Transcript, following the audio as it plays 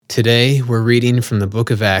Today, we're reading from the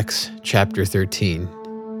book of Acts, chapter 13.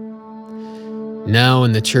 Now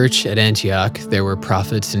in the church at Antioch there were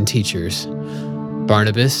prophets and teachers: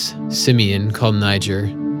 Barnabas, Simeon called Niger,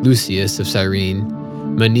 Lucius of Cyrene,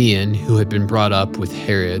 Manaen, who had been brought up with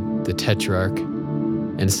Herod the Tetrarch,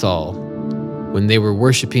 and Saul. When they were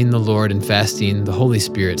worshiping the Lord and fasting, the Holy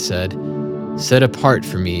Spirit said, "Set apart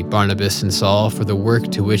for me Barnabas and Saul for the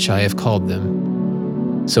work to which I have called them."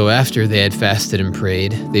 So after they had fasted and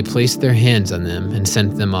prayed, they placed their hands on them and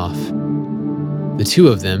sent them off. The two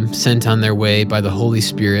of them, sent on their way by the Holy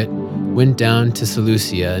Spirit, went down to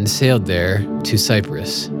Seleucia and sailed there to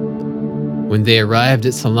Cyprus. When they arrived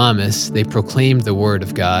at Salamis, they proclaimed the word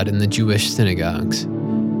of God in the Jewish synagogues.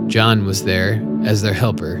 John was there as their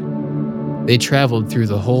helper. They traveled through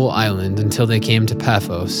the whole island until they came to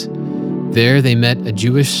Paphos. There they met a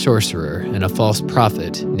Jewish sorcerer and a false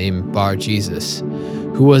prophet named Bar-Jesus,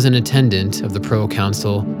 who was an attendant of the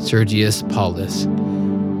proconsul Sergius Paulus.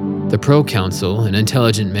 The proconsul, an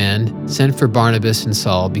intelligent man, sent for Barnabas and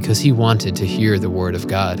Saul because he wanted to hear the word of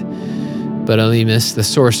God. But Elymas the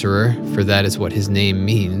sorcerer, for that is what his name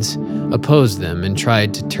means, opposed them and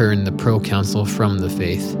tried to turn the proconsul from the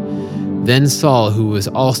faith. Then Saul, who was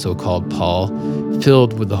also called Paul,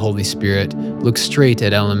 filled with the Holy Spirit, looked straight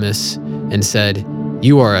at Elymas and said,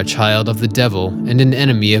 "You are a child of the devil and an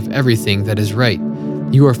enemy of everything that is right.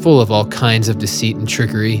 You are full of all kinds of deceit and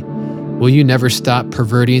trickery. Will you never stop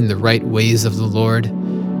perverting the right ways of the Lord?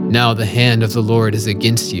 Now the hand of the Lord is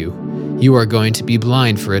against you. You are going to be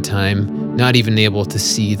blind for a time, not even able to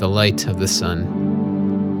see the light of the sun."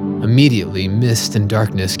 Immediately mist and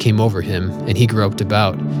darkness came over him, and he groped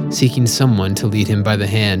about, seeking someone to lead him by the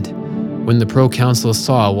hand. When the proconsul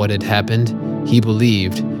saw what had happened, he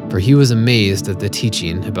believed, for he was amazed at the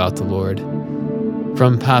teaching about the Lord.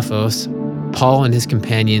 From Paphos, Paul and his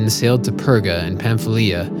companions sailed to Perga and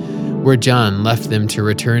Pamphylia, where John left them to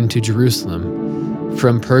return to Jerusalem.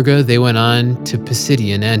 From Perga they went on to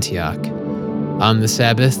Pisidian Antioch. On the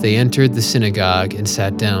Sabbath they entered the synagogue and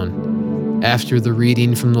sat down. After the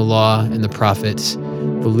reading from the law and the prophets,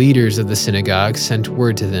 the leaders of the synagogue sent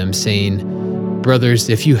word to them, saying, "Brothers,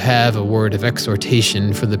 if you have a word of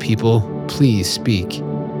exhortation for the people, please speak."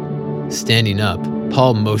 Standing up,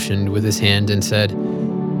 Paul motioned with his hand and said,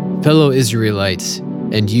 "Fellow Israelites,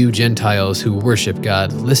 and you Gentiles who worship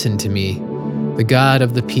God, listen to me. The God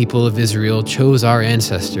of the people of Israel chose our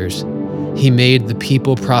ancestors. He made the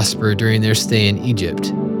people prosper during their stay in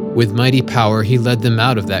Egypt. With mighty power he led them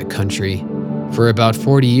out of that country. For about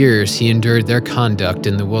 40 years he endured their conduct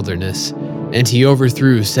in the wilderness, and he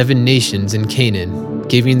overthrew 7 nations in Canaan,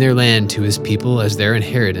 giving their land to his people as their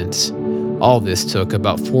inheritance. All this took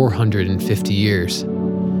about 450 years.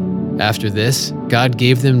 After this, God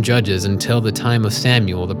gave them judges until the time of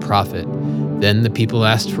Samuel the prophet. Then the people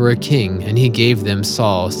asked for a king, and he gave them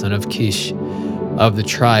Saul, son of Kish, of the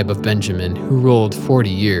tribe of Benjamin, who ruled 40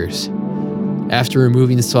 years. After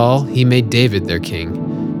removing Saul, he made David their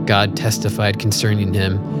king. God testified concerning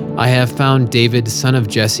him, "I have found David, son of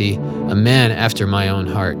Jesse, a man after my own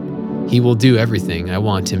heart. He will do everything I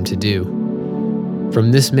want him to do."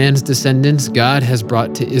 From this man's descendants, God has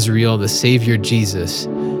brought to Israel the Savior Jesus,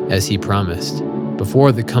 as he promised.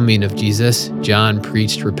 Before the coming of Jesus, John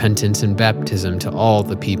preached repentance and baptism to all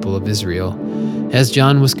the people of Israel. As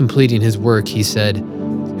John was completing his work, he said,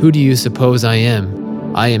 "Who do you suppose I am?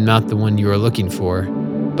 I am not the one you are looking for,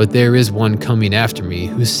 but there is one coming after me,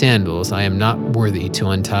 whose sandals I am not worthy to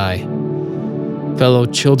untie." Fellow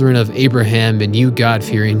children of Abraham and you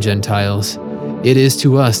God-fearing Gentiles, it is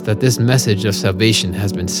to us that this message of salvation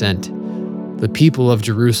has been sent. The people of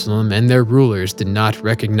Jerusalem and their rulers did not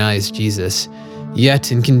recognize Jesus,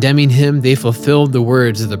 yet in condemning him they fulfilled the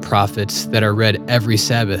words of the prophets that are read every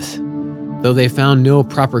Sabbath. Though they found no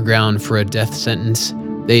proper ground for a death sentence,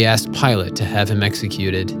 they asked Pilate to have him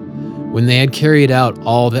executed. When they had carried out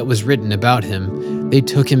all that was written about him, they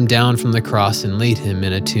took him down from the cross and laid him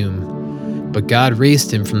in a tomb. But God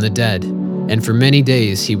raised him from the dead, and for many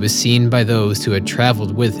days he was seen by those who had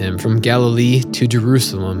traveled with him from Galilee to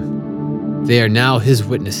Jerusalem. They are now his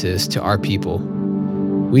witnesses to our people.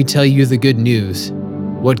 We tell you the good news.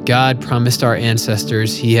 What God promised our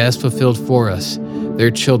ancestors, he has fulfilled for us, their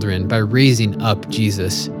children, by raising up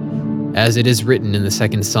Jesus. As it is written in the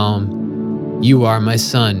 2nd Psalm, "You are my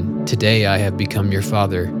son, today I have become your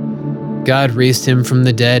father." God raised him from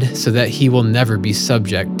the dead so that he will never be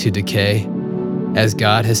subject to decay. As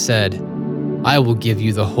God has said, "I will give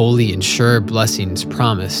you the holy and sure blessings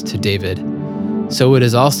promised to David." So it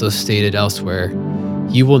is also stated elsewhere,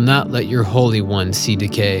 "You will not let your Holy One see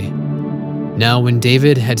decay." Now when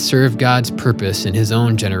David had served God's purpose in his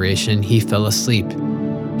own generation, he fell asleep.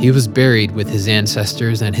 He was buried with his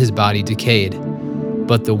ancestors, and his body decayed.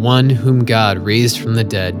 But the one whom God raised from the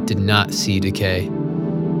dead did not see decay.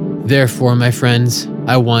 Therefore, my friends,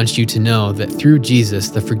 I want you to know that through Jesus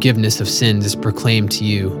the forgiveness of sins is proclaimed to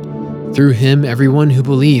you. Through him, everyone who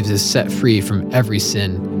believes is set free from every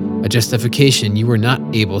sin, a justification you were not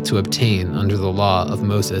able to obtain under the law of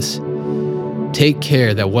Moses. Take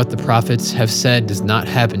care that what the prophets have said does not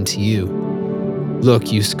happen to you.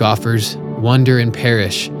 Look, you scoffers, wonder and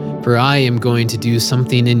perish, for I am going to do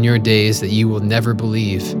something in your days that you will never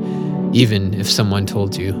believe, even if someone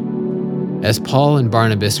told you. As Paul and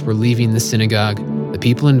Barnabas were leaving the synagogue, the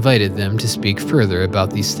people invited them to speak further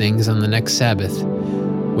about these things on the next Sabbath.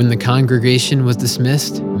 When the congregation was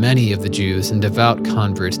dismissed, many of the Jews and devout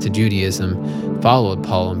converts to Judaism followed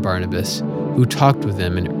Paul and Barnabas, who talked with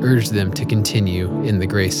them and urged them to continue in the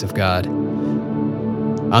grace of God.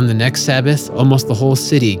 On the next Sabbath, almost the whole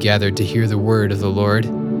city gathered to hear the word of the Lord.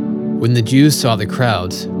 When the Jews saw the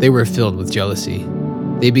crowds, they were filled with jealousy.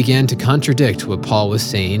 They began to contradict what Paul was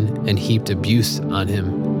saying and heaped abuse on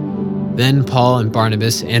him. Then Paul and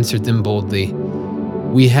Barnabas answered them boldly,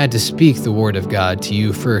 "We had to speak the word of God to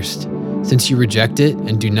you first. Since you reject it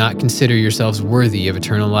and do not consider yourselves worthy of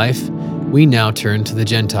eternal life, we now turn to the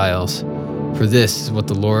Gentiles. For this is what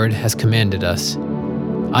the Lord has commanded us.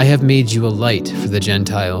 I have made you a light for the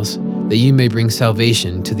Gentiles, that you may bring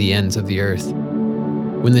salvation to the ends of the earth."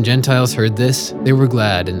 When the Gentiles heard this, they were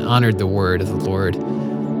glad and honored the word of the Lord.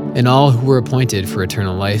 And all who were appointed for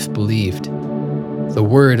eternal life believed. The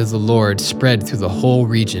word of the Lord spread through the whole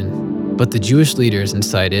region, but the Jewish leaders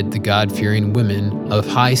incited the God-fearing women of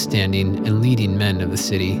high standing and leading men of the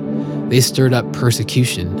city. They stirred up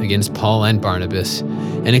persecution against Paul and Barnabas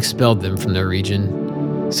and expelled them from their region.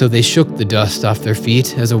 So they shook the dust off their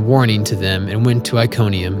feet as a warning to them and went to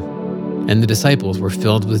Iconium. And the disciples were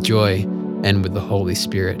filled with joy and with the Holy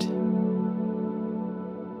Spirit.